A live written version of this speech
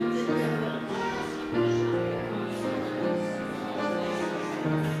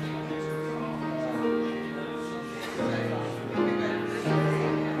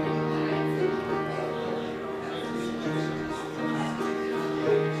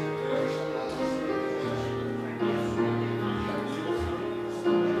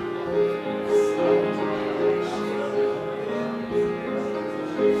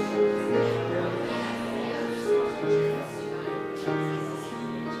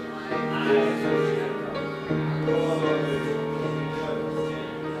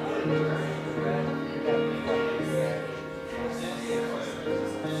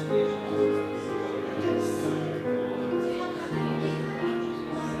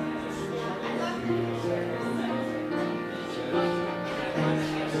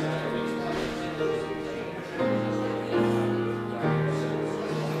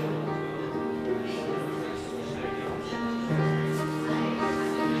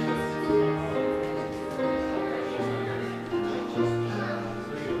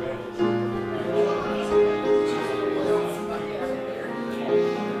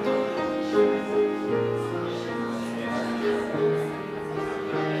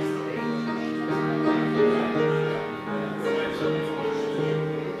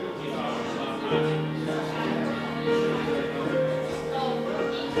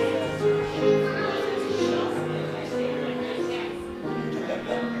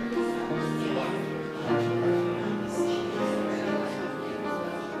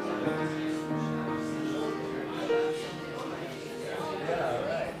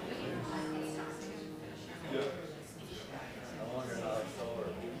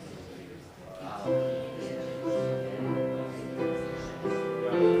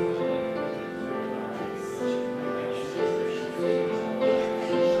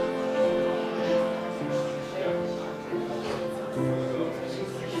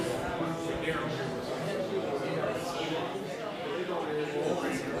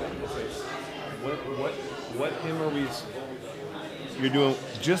What hymn are we? You're doing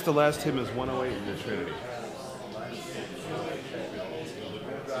just the last hymn is 108 in the Trinity.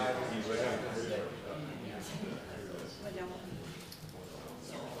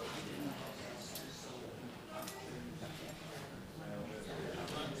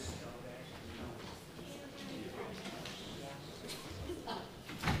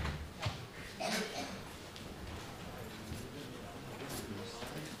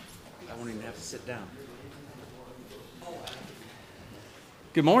 I won't even have to sit down.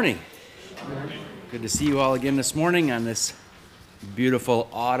 Good morning. Good to see you all again this morning on this beautiful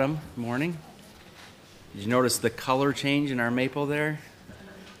autumn morning. Did you notice the color change in our maple there?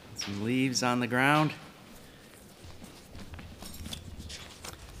 Some leaves on the ground.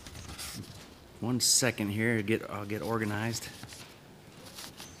 One second here, I'll get organized.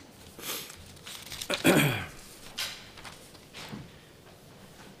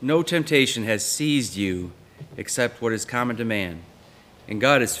 No temptation has seized you except what is common to man. And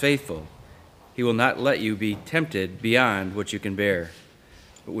God is faithful. He will not let you be tempted beyond what you can bear.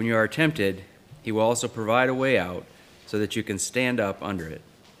 But when you are tempted, he will also provide a way out so that you can stand up under it.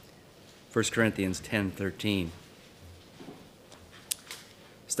 1 Corinthians 10:13.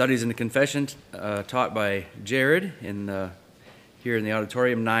 Studies in the confession taught by Jared here in the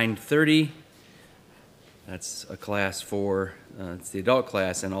auditorium, 9:30. That's a class for, it's the adult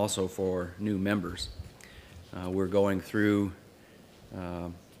class and also for new members. We're going through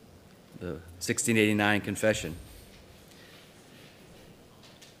the 1689 confession.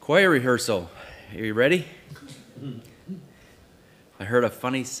 Choir rehearsal. Are you ready? I heard a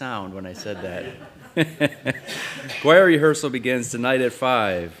funny sound when I said that. Choir rehearsal begins tonight at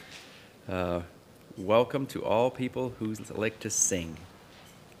 5. Welcome to all people who like to sing.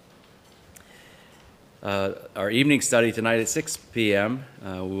 Our evening study tonight at 6 p.m.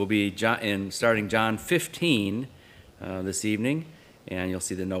 We'll be starting John 15 this evening, and you'll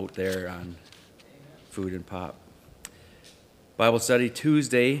see the note there on food and pop. Bible study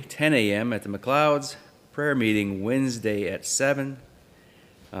Tuesday, 10 a.m. at the McLeods. Prayer meeting Wednesday at 7.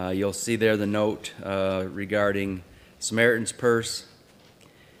 You'll see there the note regarding Samaritan's Purse.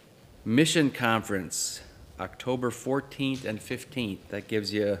 Mission Conference, October 14th and 15th. That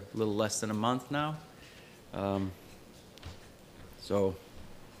gives you a little less than a month now. So,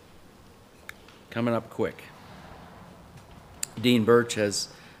 coming up quick. Dean Birch is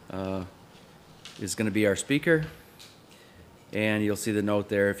going to be our speaker, and you'll see the note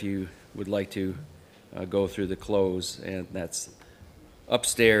there if you would like to go through the close, and that's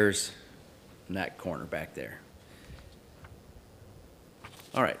upstairs in that corner back there.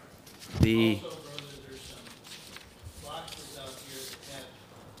 All right. Also, brother, there's some boxes out here that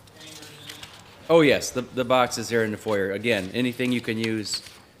have hangers in it. Oh yes, the boxes here in the foyer. Again, anything you can use,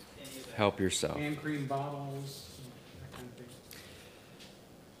 help yourself. Hand cream bottles, that kind of thing.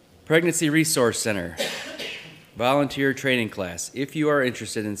 Pregnancy Resource Center, volunteer training class. If you are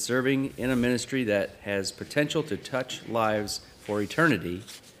interested in serving in a ministry that has potential to touch lives for eternity,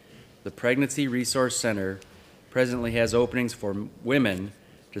 the Pregnancy Resource Center presently has openings for women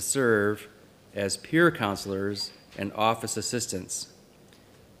to serve as peer counselors and office assistants.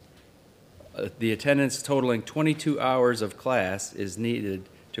 The attendance totaling 22 hours of class is needed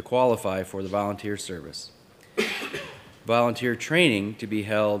to qualify for the volunteer service. Volunteer training to be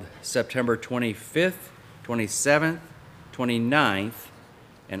held September 25th, 27th, 29th,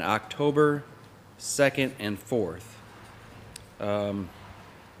 and October 2nd and 4th. And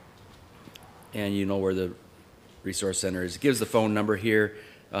you know where the resource center is. It gives the phone number here.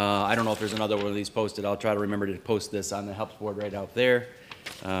 I don't know if there's another one of these posted. I'll try to remember to post this on the help board right out there.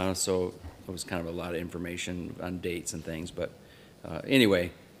 So it was kind of a lot of information on dates and things. But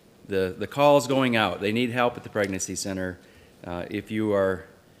anyway, the call is going out. They need help at the pregnancy center. If you are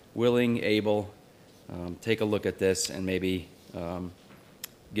willing, able, take a look at this and maybe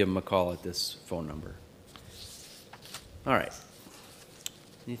give them a call at this phone number. All right.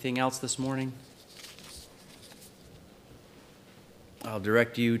 Anything else this morning? I'll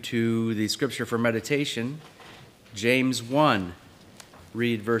direct you to the scripture for meditation, James 1.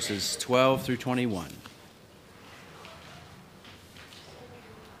 Read verses 12 through 21.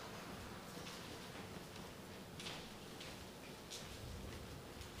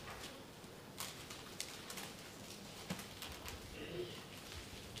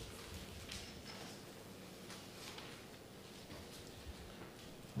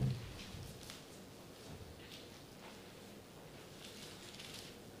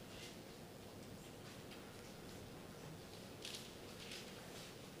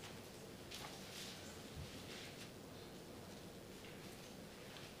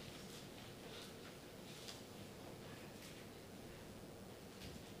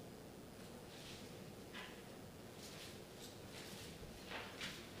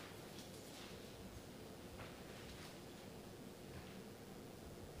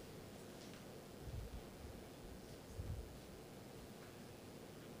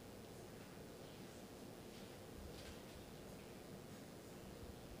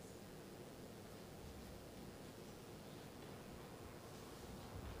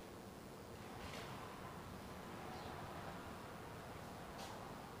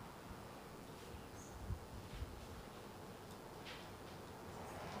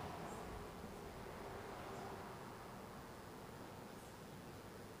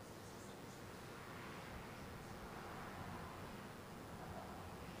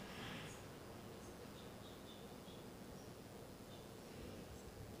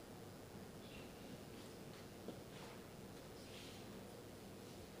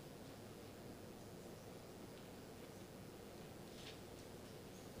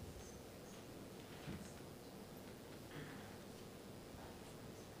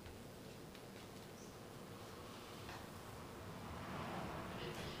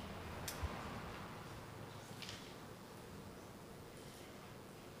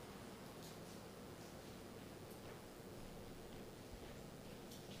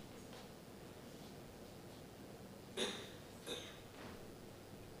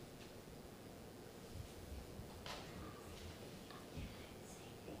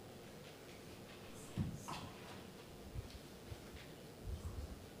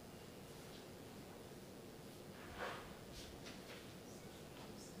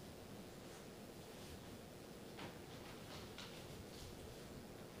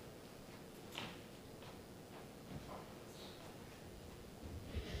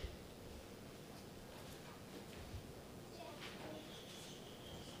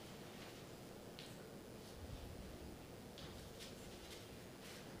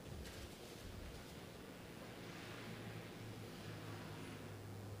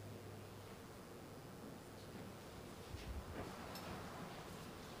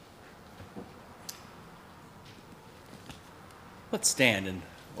 Let's stand and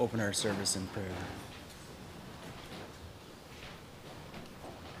open our service in prayer.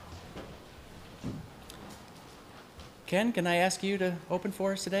 Ken, can I ask you to open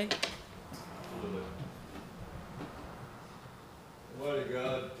for us today? Almighty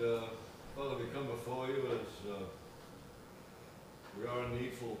God, Father, we come before you as we are a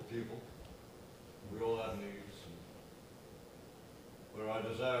needful people. We all have needs. But our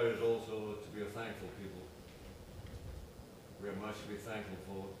desire is also to be a thankful people. We have much to be thankful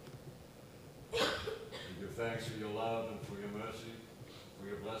for. We give thanks for your love and for your mercy, for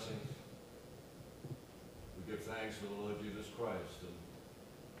your blessings. We give thanks for the Lord Jesus Christ and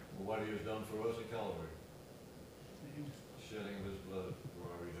for what he has done for us at Calvary, shedding of his blood for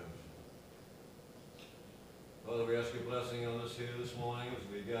our redemption. Father, we ask your blessing on us here this morning as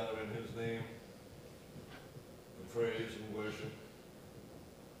we gather in his name for praise and worship.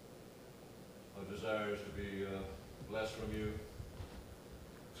 Our desire is to be blessed from you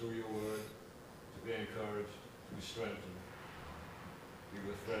through your word, to be encouraged, to be strengthened, to be be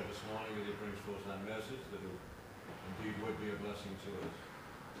with Fred this morning as he brings forth that message, that it indeed would be a blessing to us.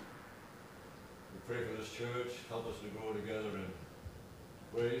 We pray for this church. Help us to grow together in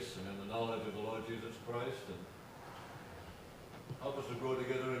grace and in the knowledge of the Lord Jesus Christ, and help us to grow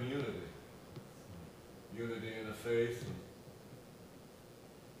together in unity. Unity in the faith, and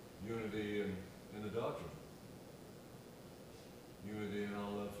unity in the doctrine. Unity in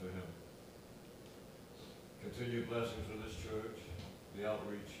our love for Him. Continued blessings for this church, the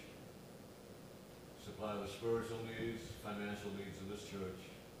outreach, supply the spiritual needs, financial needs of this church.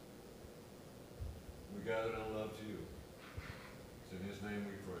 We gather in love to you. It's in His name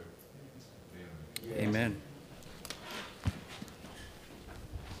we pray. Amen. Amen.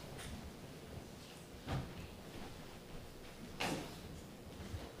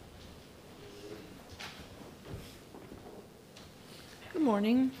 Good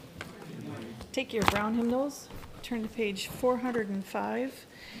morning. Take your brown hymnals, turn to page 405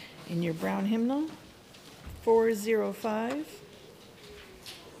 in your brown hymnal, 405.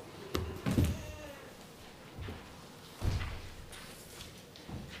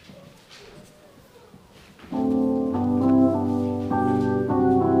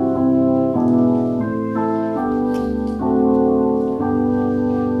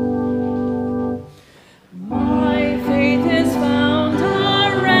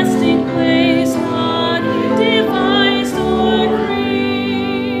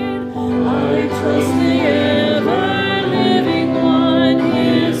 Trust the ever-living one,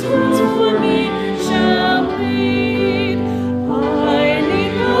 His words for me shall plead. I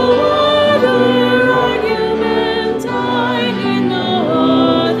need no other argument, I need no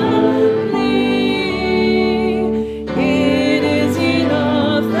other plea. It is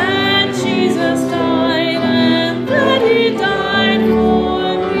enough that Jesus died and that He died for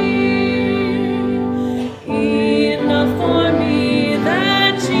me. Enough for me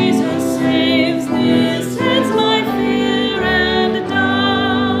that Jesus saves. This ends my fear and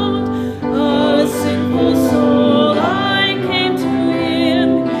doubt. A sinful soul, I came to Him.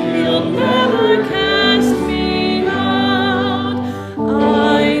 He'll never cast me out.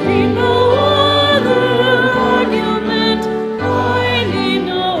 I need no other argument. I need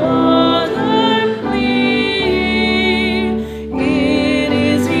no other plea. It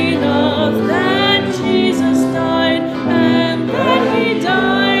is enough that Jesus died and that He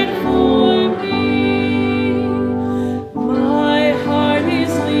died for me. My heart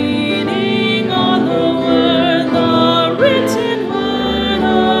is leaning on the Word, the written Word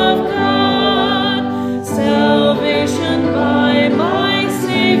of God. Salvation by my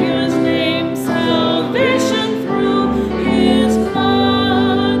Savior's name, salvation through His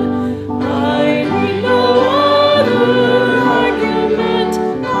blood. I need no other argument,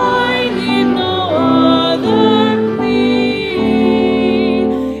 I need no other plea.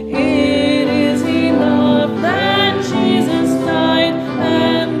 It is enough that Jesus died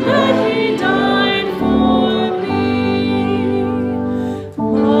and that He died for me.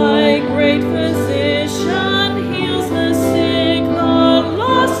 My great physician heals the sick, the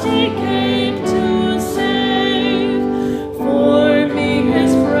lost He came to save. For me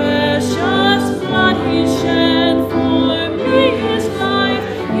His precious blood He shed, for me His life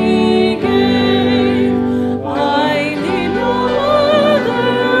He gave. I need no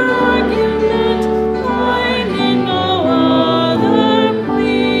other argument, I need no other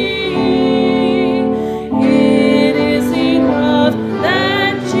plea. It is enough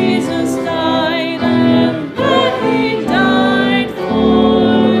that Jesus died and that He died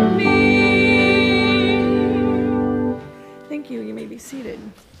for me. Thank you. You may be seated.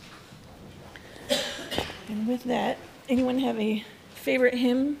 And with that, anyone have a favorite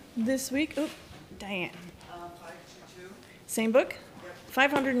hymn this week? Oh, Diane. 522. Same book?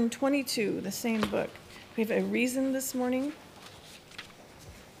 522, the same book. We have a reason this morning.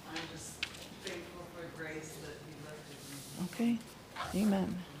 I'm just thankful for grace that He lifted me. Okay. Amen.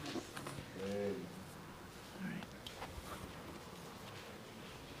 All right.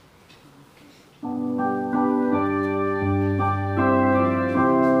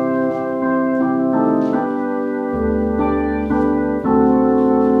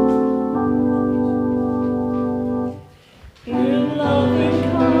 In loving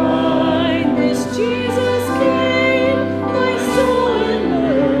kindness Jesus came, my soul in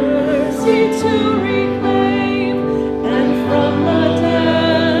mercy to reclaim, and from the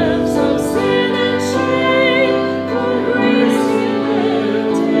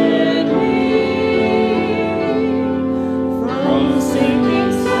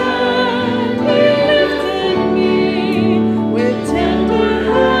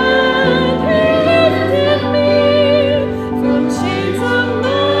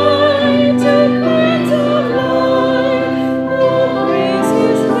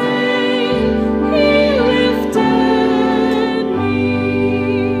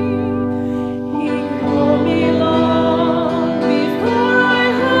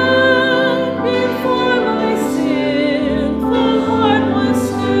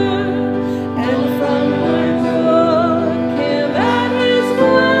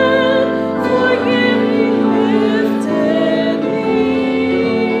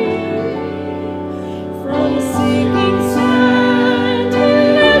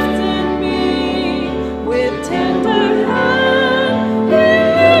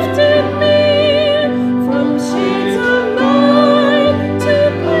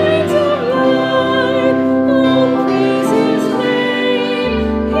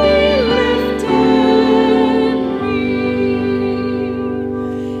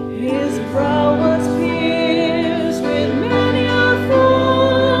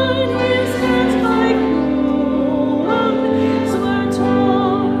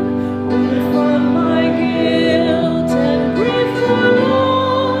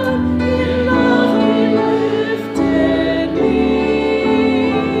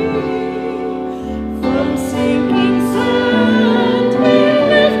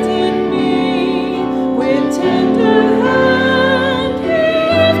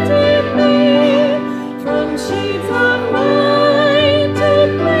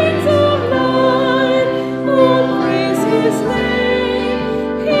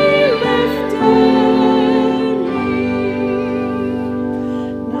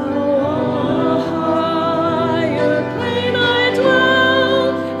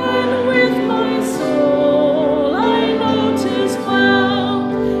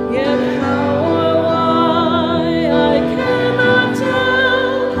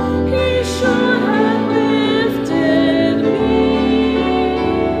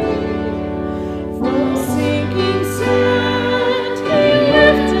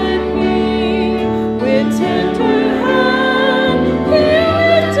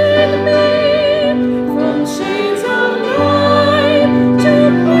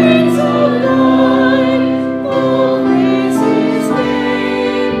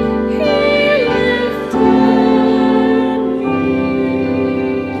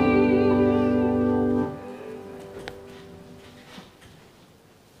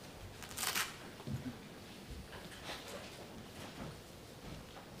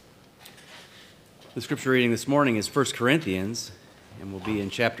The scripture reading this morning is 1 Corinthians, and we'll be in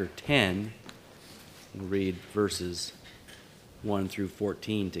chapter 10. We'll read verses 1 through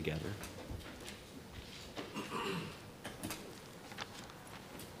 14 together.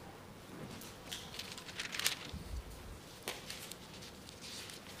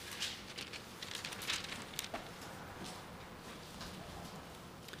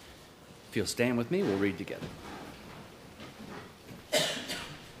 If you'll stand with me, we'll read together.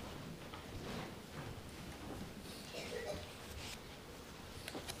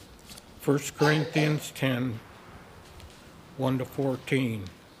 1 Corinthians 10, 1 to 14.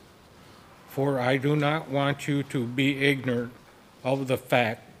 For I do not want you to be ignorant of the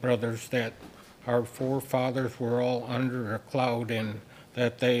fact, brothers, that our forefathers were all under a cloud and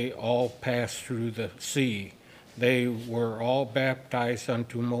that they all passed through the sea. They were all baptized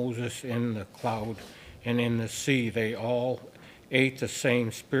unto Moses in the cloud and in the sea. They all ate the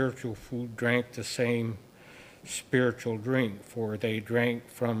same spiritual food, drank the same spiritual drink, for they drank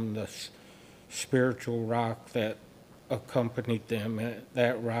from the spiritual rock that accompanied them.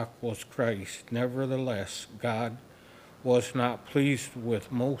 That rock was Christ. Nevertheless, God was not pleased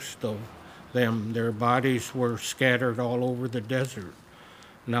with most of them. Their bodies were scattered all over the desert.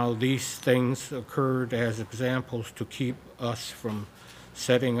 Now these things occurred as examples to keep us from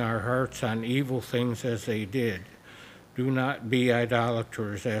setting our hearts on evil things as they did. Do not be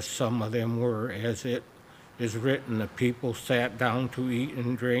idolaters, as some of them were, as it is written, the people sat down to eat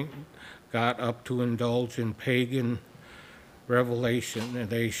and drink, got up to indulge in pagan revelation,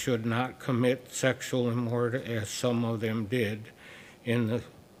 and they should not commit sexual immorality as some of them did. In the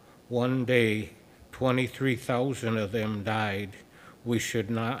one day, 23,000 of them died. We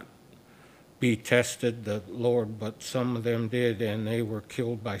should not be tested, the Lord, but some of them did, and they were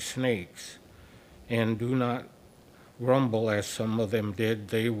killed by snakes. And do not grumble as some of them did.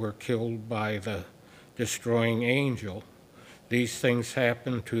 They were killed by the destroying angel. These things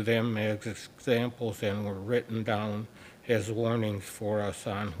happened to them as examples and were written down as warnings for us,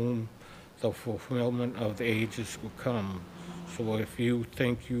 on whom the fulfillment of the ages will come. So if you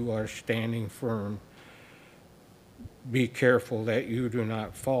think you are standing firm, be careful that you do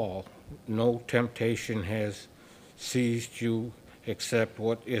not fall. No temptation has seized you except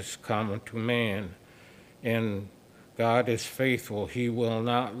what is common to man. And God is faithful. He will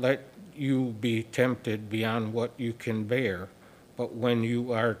not let you be tempted beyond what you can bear. But when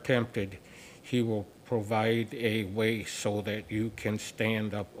you are tempted, he will provide a way so that you can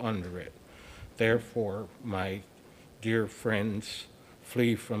stand up under it. Therefore, my dear friends,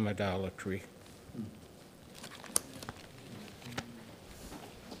 flee from idolatry.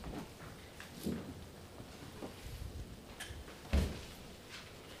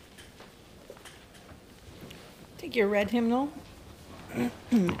 Take your red hymnal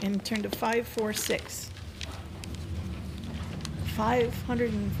and turn to 546.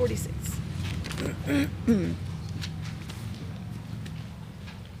 546.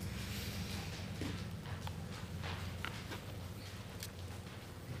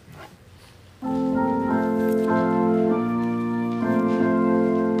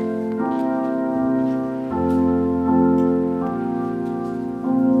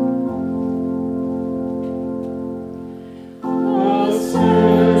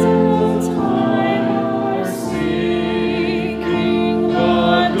 Seeking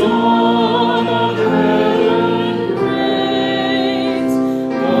the dawn of heaven.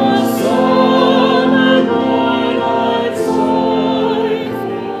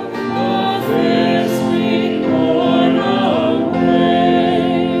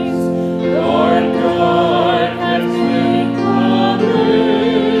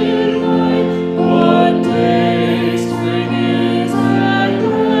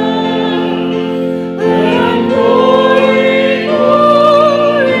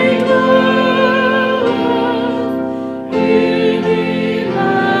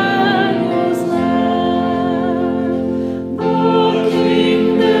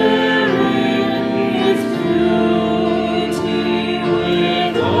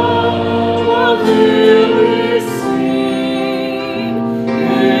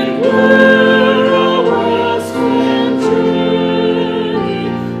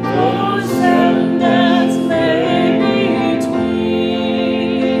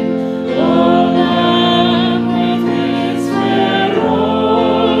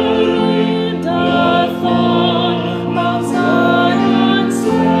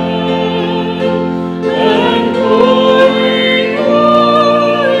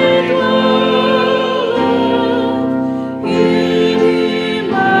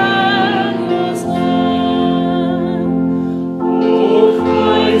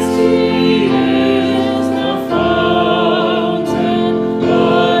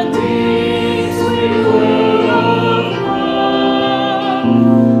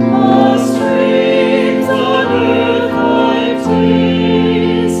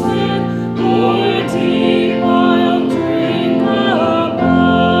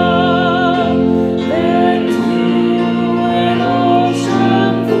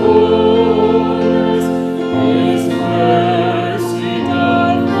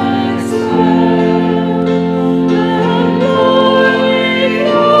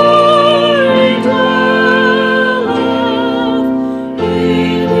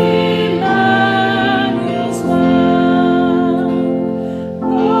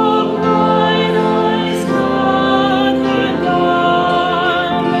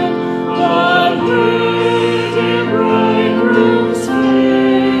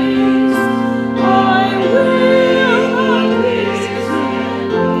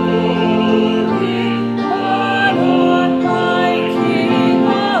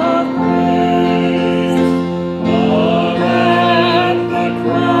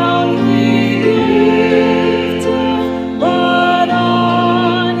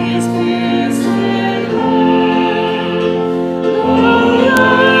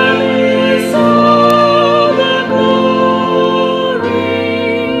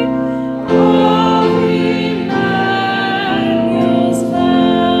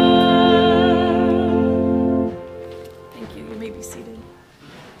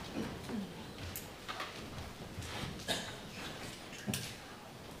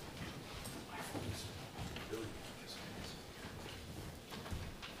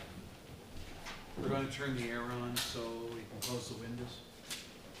 We're going to turn the air on so we can close the windows.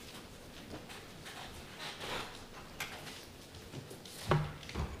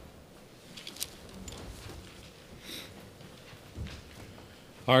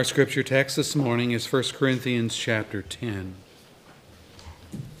 Our scripture text this morning is 1 Corinthians chapter 10.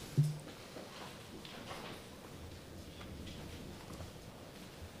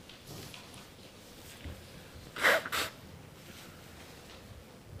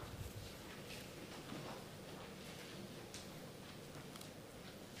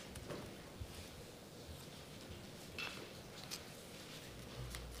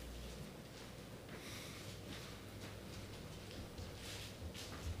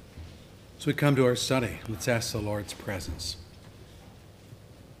 As we come to our study, let's ask the Lord's presence.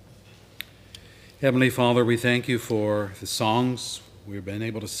 Heavenly Father, we thank you for the songs we've been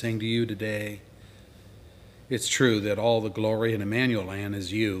able to sing to you today. It's true that all the glory in Emmanuel land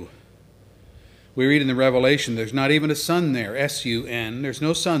is you. We read in the Revelation there's not even a sun there, S-U-N. There's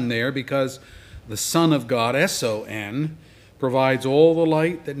no sun there because the Son of God, S-O-N, provides all the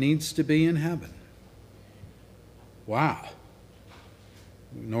light that needs to be in heaven. Wow.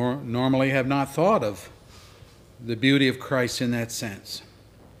 Normally have not thought of the beauty of Christ in that sense.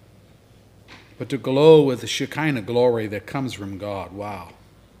 But to glow with the Shekinah glory that comes from God, wow.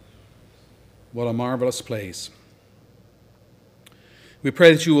 What a marvelous place. We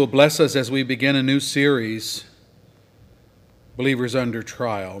pray that you will bless us as we begin a new series, Believers Under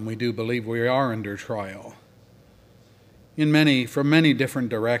Trial. And we do believe we are under trial from many different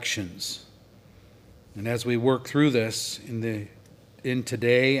directions. And as we work through this in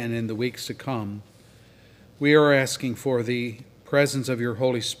today and in the weeks to come, we are asking for the presence of your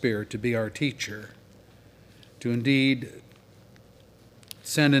Holy Spirit to be our teacher, to indeed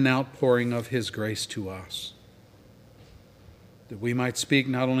send an outpouring of his grace to us, that we might speak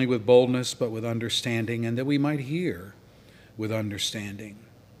not only with boldness but with understanding, and that we might hear with understanding.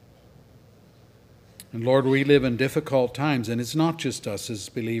 And Lord, we live in difficult times, and it's not just us as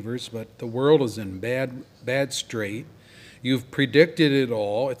believers, but the world is in bad strait. You've predicted it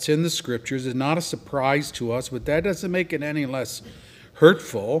all. It's in the scriptures. It's not a surprise to us, but that doesn't make it any less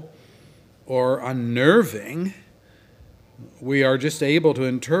hurtful or unnerving. We are just able to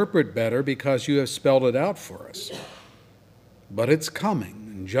interpret better because you have spelled it out for us. But it's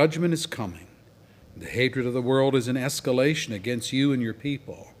coming, and judgment is coming. The hatred of the world is an escalation against you and your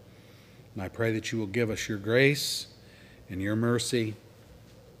people. And I pray that you will give us your grace and your mercy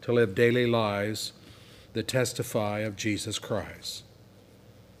to live daily lives that testify of Jesus Christ.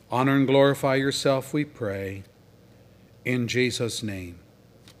 Honor and glorify yourself, we pray. In Jesus' name,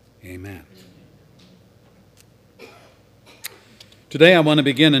 amen. Today I want to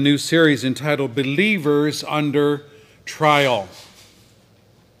begin a new series entitled Believers Under Trial.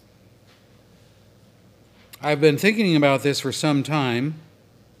 I've been thinking about this for some time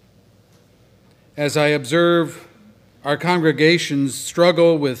as I observe our congregations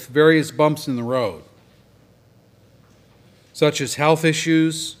struggle with various bumps in the road, such as health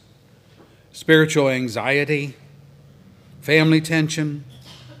issues, spiritual anxiety, family tension,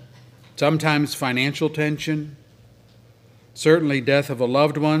 sometimes financial tension, certainly death of a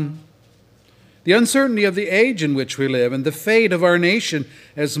loved one, the uncertainty of the age in which we live, and the fate of our nation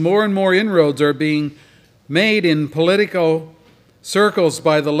as more and more inroads are being made in political circles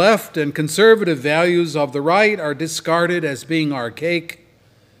by the left, and conservative values of the right are discarded as being archaic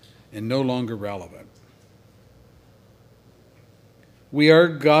and no longer relevant. We are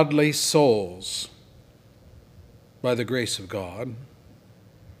godly souls by the grace of God,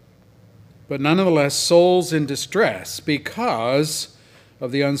 but nonetheless souls in distress because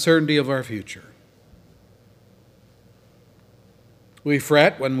of the uncertainty of our future. We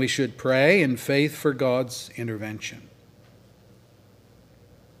fret when we should pray in faith for God's intervention.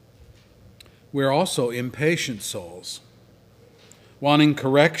 We're also impatient souls, wanting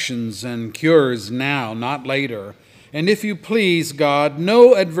corrections and cures now, not later. And if you please, God,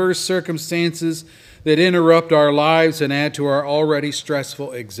 no adverse circumstances that interrupt our lives and add to our already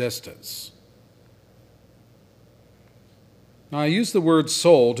stressful existence. Now, I use the word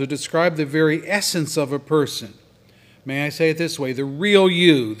soul to describe the very essence of a person. May I say it this way? The real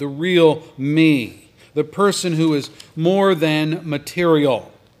you, the real me, the person who is more than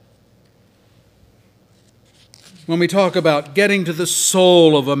material. When we talk about getting to the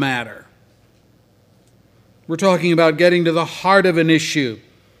soul of a matter, we're talking about getting to the heart of an issue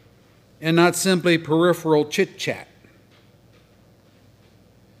and not simply peripheral chit-chat.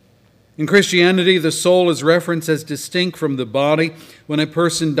 In Christianity, the soul is referenced as distinct from the body when a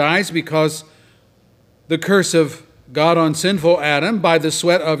person dies because the curse of God on sinful Adam, by the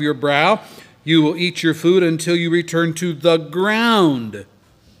sweat of your brow, you will eat your food until you return to the ground,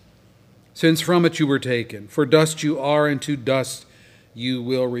 since from it you were taken. For dust you are, and to dust you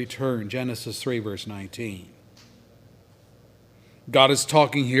will return. Genesis 3, verse 19. God is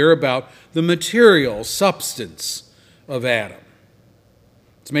talking here about the material substance of Adam.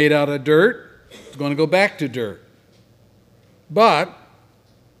 It's made out of dirt. It's going to go back to dirt. But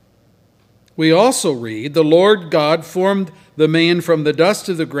we also read, the Lord God formed the man from the dust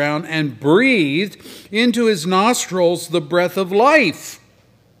of the ground and breathed into his nostrils the breath of life.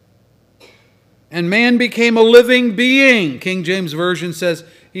 And man became a living being. King James Version says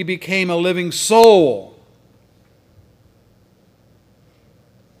he became a living soul.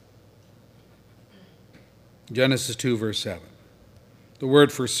 Genesis 2, verse 7. The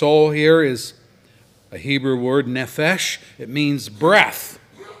word for soul here is a Hebrew word, nephesh. It means breath,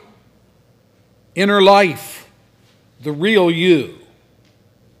 inner life, the real you.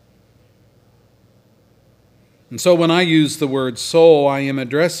 And so when I use the word soul, I am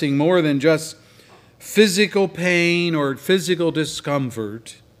addressing more than just physical pain or physical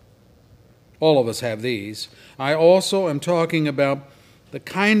discomfort. All of us have these. I also am talking about the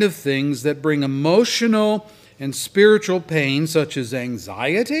kind of things that bring emotional and spiritual pain, such as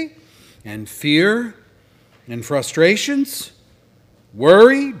anxiety and fear and frustrations,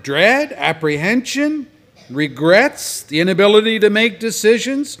 worry, dread, apprehension, regrets, the inability to make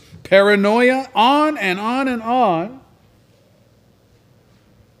decisions, paranoia, on and on and on.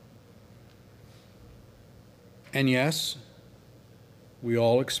 And yes, we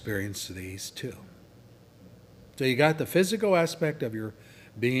all experience these too. So you got the physical aspect of your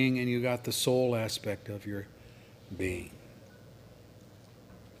being, and you got the soul aspect of your being.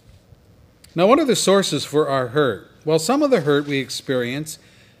 Now, what are the sources for our hurt? Well, some of the hurt we experience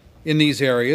in these areas